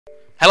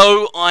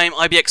Hello, I'm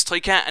IBX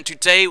Toycat, and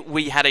today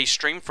we had a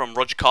stream from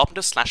Roger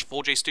Carpenter /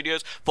 4J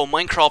Studios for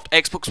Minecraft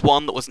Xbox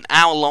One that was an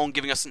hour long,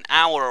 giving us an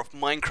hour of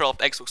Minecraft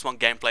Xbox One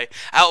gameplay.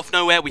 Out of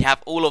nowhere, we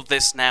have all of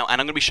this now, and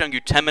I'm going to be showing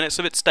you 10 minutes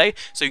of it today,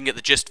 so you can get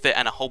the gist of it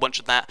and a whole bunch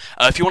of that.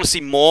 If you want to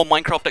see more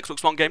Minecraft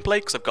Xbox One gameplay,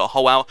 because I've got a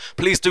whole hour,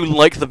 please do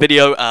like the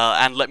video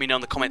and let me know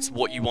in the comments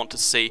what you want to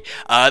see.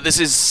 This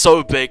is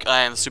so big,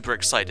 I am super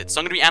excited.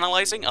 So I'm going to be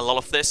analysing a lot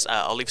of this.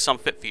 I'll leave some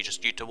fit for you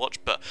just to watch,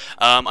 but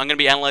I'm going to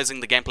be analysing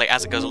the gameplay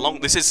as it goes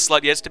along. This is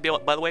slightly edited,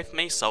 by the way, for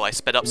me, so I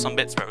sped up some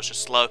bits where it was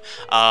just slow.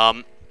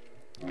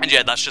 And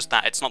yeah, that's just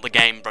that. It's not the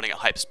game running at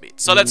hyper speed.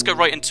 So let's go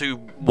right into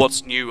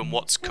what's new and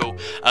what's cool.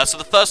 So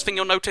the first thing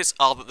you'll notice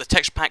are that the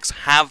texture packs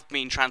have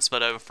been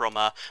transferred over from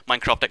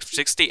Minecraft Xbox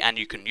 60, and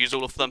you can use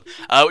all of them,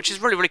 which is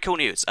really, really cool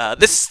news.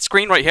 This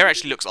screen right here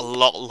actually looks a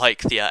lot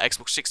like the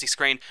Xbox 60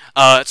 screen.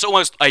 It's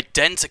almost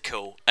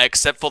identical,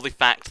 except for the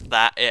fact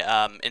that it,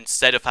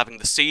 instead of having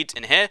the seed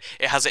in here,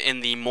 it has it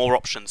in the more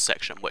options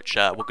section, which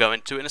we'll go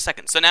into in a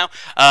second. So now,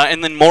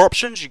 in the more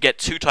options, you get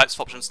two types of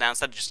options now.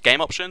 Instead of just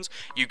game options,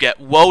 you get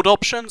world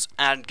options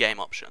and game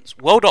options.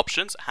 World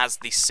options has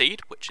the seed,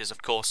 which is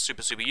of course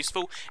super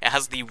useful. It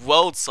has the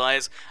world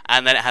size,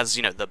 and then it has,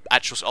 you know, the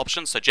actual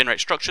options, so generate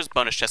structures,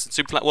 bonus chest, and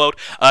super flat world.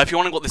 If you're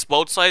wondering what this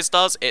world size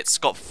does, it's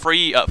got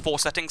four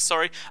settings,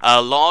 sorry.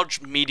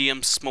 Large,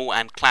 medium, small,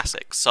 and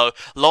classic. So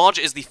large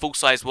is the full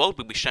size world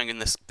we'll be showing in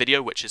this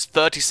video, which is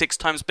 36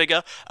 times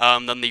bigger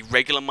than the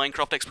regular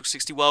Minecraft Xbox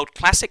 60 world.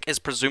 Classic is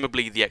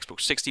presumably the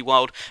Xbox 60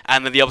 world,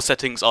 and then the other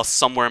settings are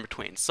somewhere in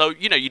between. So,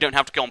 you know, you don't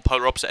have to go on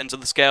polar opposite ends of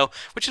the scale,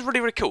 which is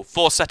really cool.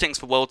 4 settings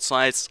for world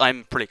size.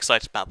 I'm pretty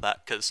excited about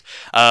that because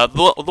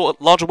the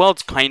larger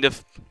worlds kind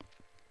of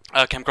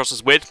came across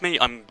as weird to me.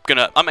 I'm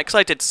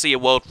excited to see a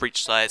world for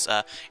each size,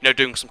 you know,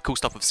 doing some cool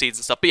stuff with seeds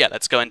and stuff. But yeah,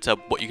 let's go into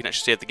what you can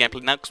actually see of the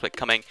gameplay now, because we're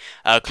coming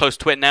close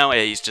to it now.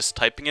 He's just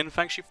typing in,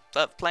 thanks you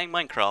for playing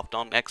Minecraft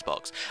on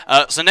Xbox.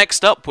 So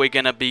next up, we're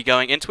going to be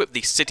going into it,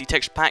 the city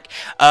texture pack.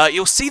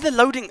 You'll see the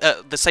loading,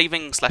 the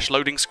saving /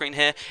 loading screen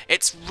here.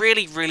 It's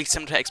really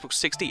similar to Xbox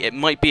 60. It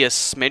might be a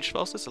smidge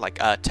faster, so like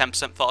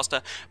 10%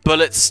 faster, but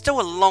it's still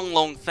a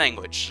long thing,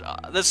 which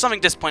there's something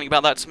disappointing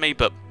about that to me,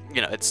 but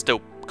you know, it's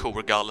still cool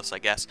regardless, I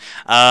guess.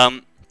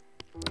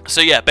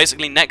 So yeah,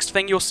 basically next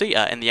thing you'll see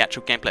in the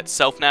actual gameplay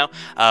itself now,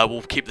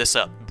 we'll keep this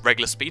at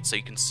regular speed so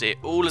you can see it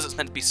all as it's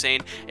meant to be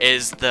seen,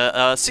 is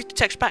the city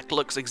texture pack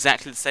looks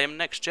exactly the same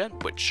next gen,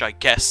 which I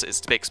guess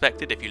is to be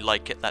expected. If you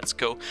like it, that's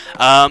cool.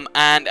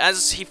 And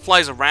as he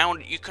flies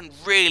around, you can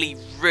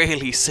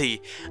really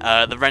see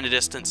the render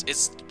distance.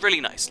 It's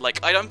really nice.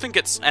 Like, I don't think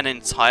it's an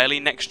entirely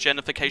next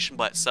genification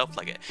by itself.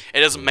 Like, it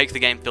doesn't make the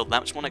game feel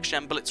that much more next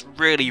gen, but it's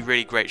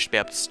really great to be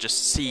able to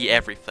just see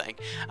everything.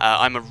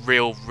 I'm a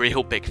real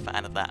big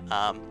fan of that.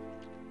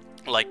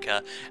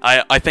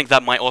 I think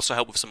that might also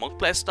help with some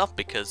multiplayer stuff,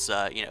 because,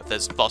 you know, if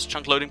there's fast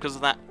chunk loading because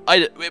of that,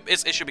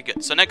 it should be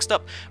good. So next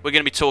up, we're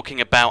going to be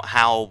talking about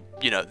how,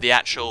 you know, the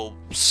actual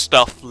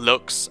stuff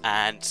looks,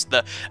 and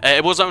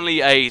it was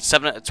only a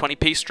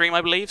 720p stream,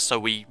 I believe, so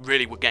we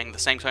really were getting the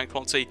same kind of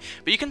quality,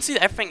 but you can see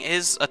that everything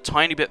is a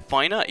tiny bit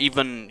finer,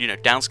 even, you know,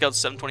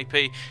 downscaled to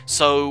 720p,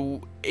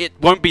 so it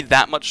won't be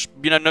that much,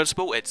 you know,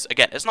 noticeable. It's,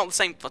 again, it's not the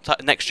same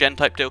next gen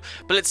type deal,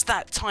 but it's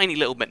that tiny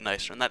little bit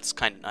nicer, and that's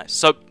kind of nice.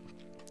 So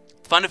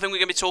final thing we're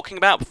going to be talking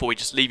about before we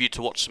just leave you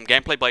to watch some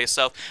gameplay by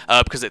yourself,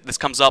 because this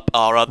comes up,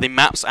 are the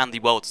maps and the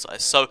world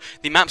size. So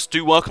the maps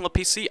do work on the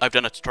PC. I've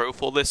done a tutorial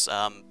for this.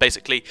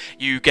 Basically,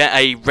 you get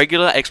a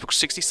regular Xbox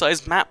 60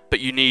 size map, but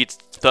you need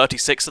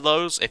 36 of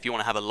those if you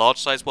want to have a large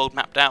size world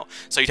mapped out.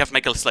 So you'd have to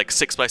make a like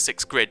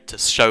 6x6 grid to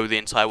show the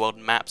entire world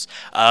in maps.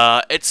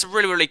 It's a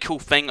really cool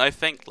thing, I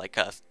think. Like,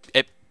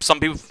 some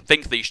people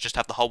think that you should just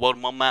have the whole world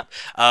in one map,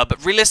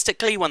 but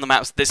realistically, when the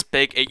map's this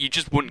big, you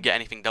just wouldn't get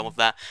anything done with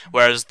that.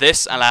 Whereas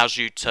this allows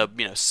you to,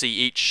 you know, see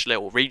each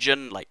little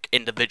region like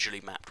individually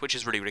mapped, which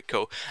is really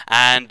cool.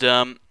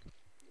 And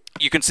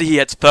you can see he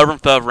heads further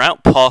and further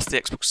out past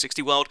the Xbox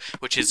 60 world,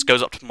 which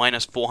goes up to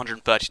minus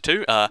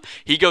 432.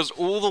 He goes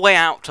all the way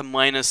out to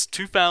minus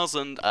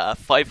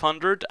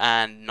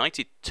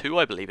 2,592,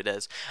 I believe it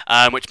is,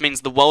 which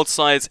means the world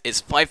size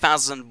is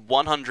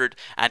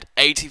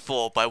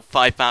 5,184 by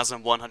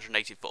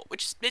 5,184,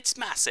 which it's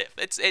massive.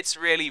 It's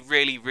really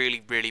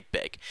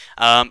big.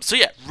 So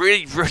yeah,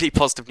 really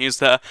positive news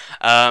there.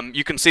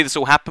 You can see this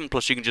all happen,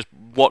 plus you can just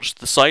watch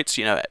the sites,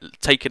 you know,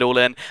 take it all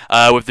in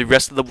with the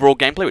rest of the raw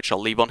gameplay, which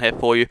I'll leave on here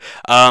for you.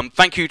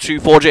 Thank you to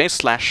 4J /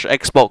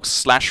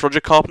 Xbox / Roger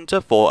Carpenter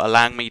for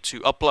allowing me to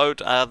upload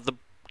the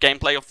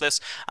gameplay of this,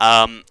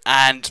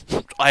 and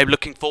I'm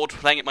looking forward to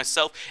playing it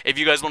myself. If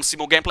you guys want to see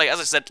more gameplay, as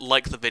I said,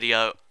 like the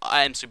video.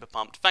 I am super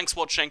pumped. Thanks for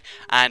watching,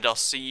 and I'll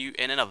see you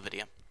in another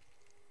video.